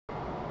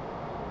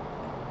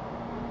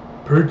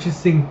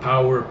Purchasing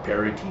power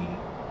parity.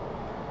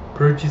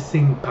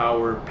 Purchasing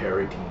power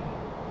parity.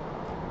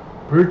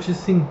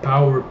 Purchasing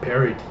power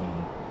parity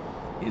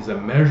is a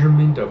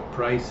measurement of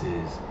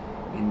prices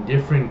in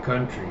different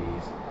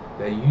countries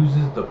that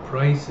uses the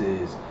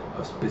prices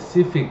of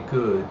specific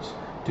goods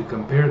to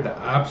compare the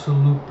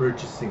absolute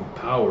purchasing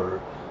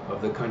power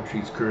of the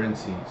country's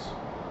currencies.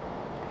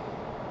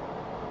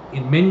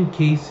 In many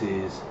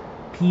cases,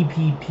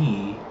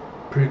 PPP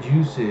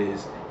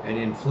produces an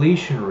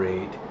inflation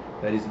rate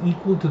that is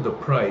equal to the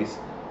price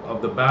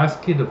of the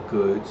basket of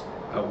goods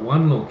at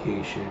one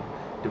location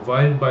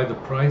divided by the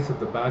price of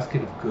the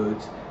basket of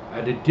goods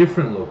at a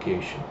different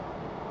location.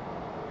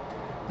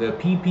 The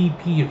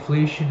PPP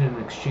inflation and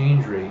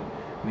exchange rate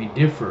may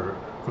differ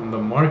from the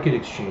market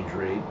exchange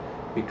rate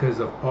because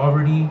of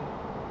poverty,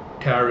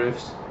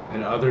 tariffs,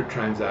 and other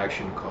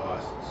transaction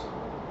costs.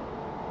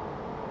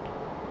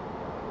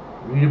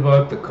 Read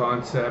about the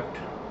concept.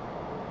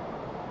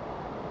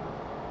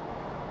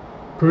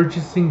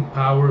 Purchasing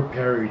power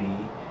parity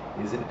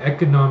is an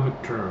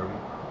economic term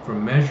for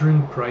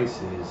measuring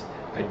prices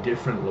at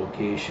different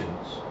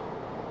locations.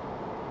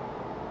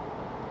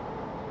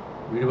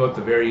 Read about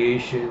the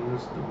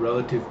variations, the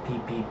relative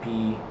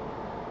PPP,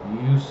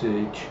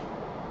 usage,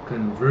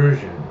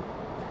 conversion.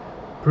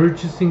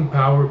 Purchasing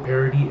power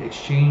parity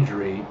exchange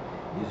rate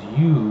is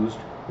used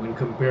when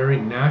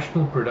comparing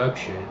national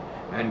production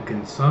and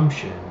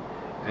consumption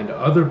and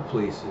other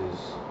places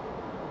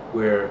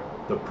where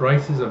the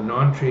prices of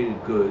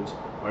non-traded goods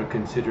are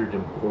considered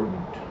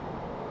important.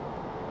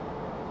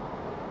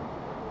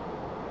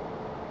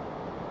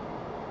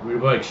 Read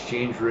about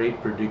exchange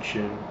rate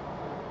prediction,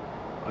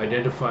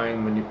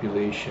 identifying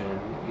manipulation,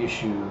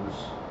 issues,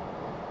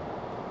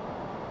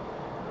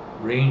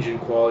 range and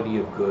quality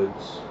of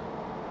goods,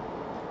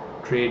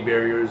 trade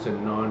barriers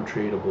and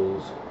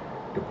non-tradables,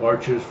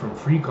 departures from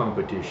free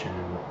competition,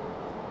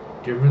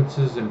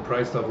 differences in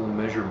price level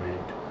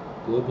measurement,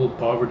 global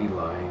poverty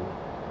line,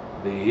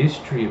 the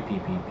history of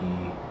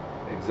PPP,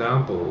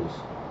 examples,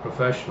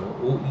 professional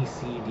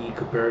OECD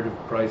comparative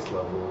price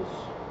levels.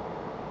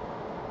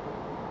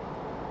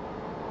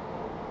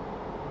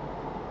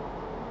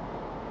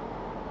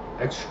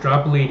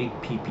 Extrapolating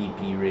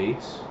PPP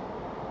rates,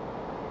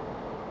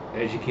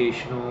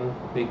 educational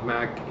Big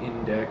Mac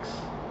index.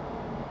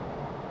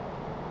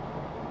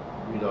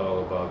 Read all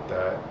about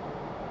that.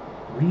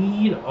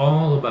 Read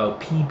all about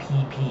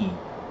PPP,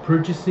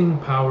 purchasing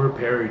power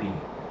parity,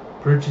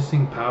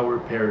 purchasing power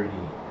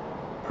parity,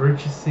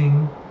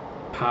 purchasing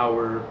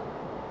power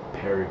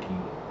parity.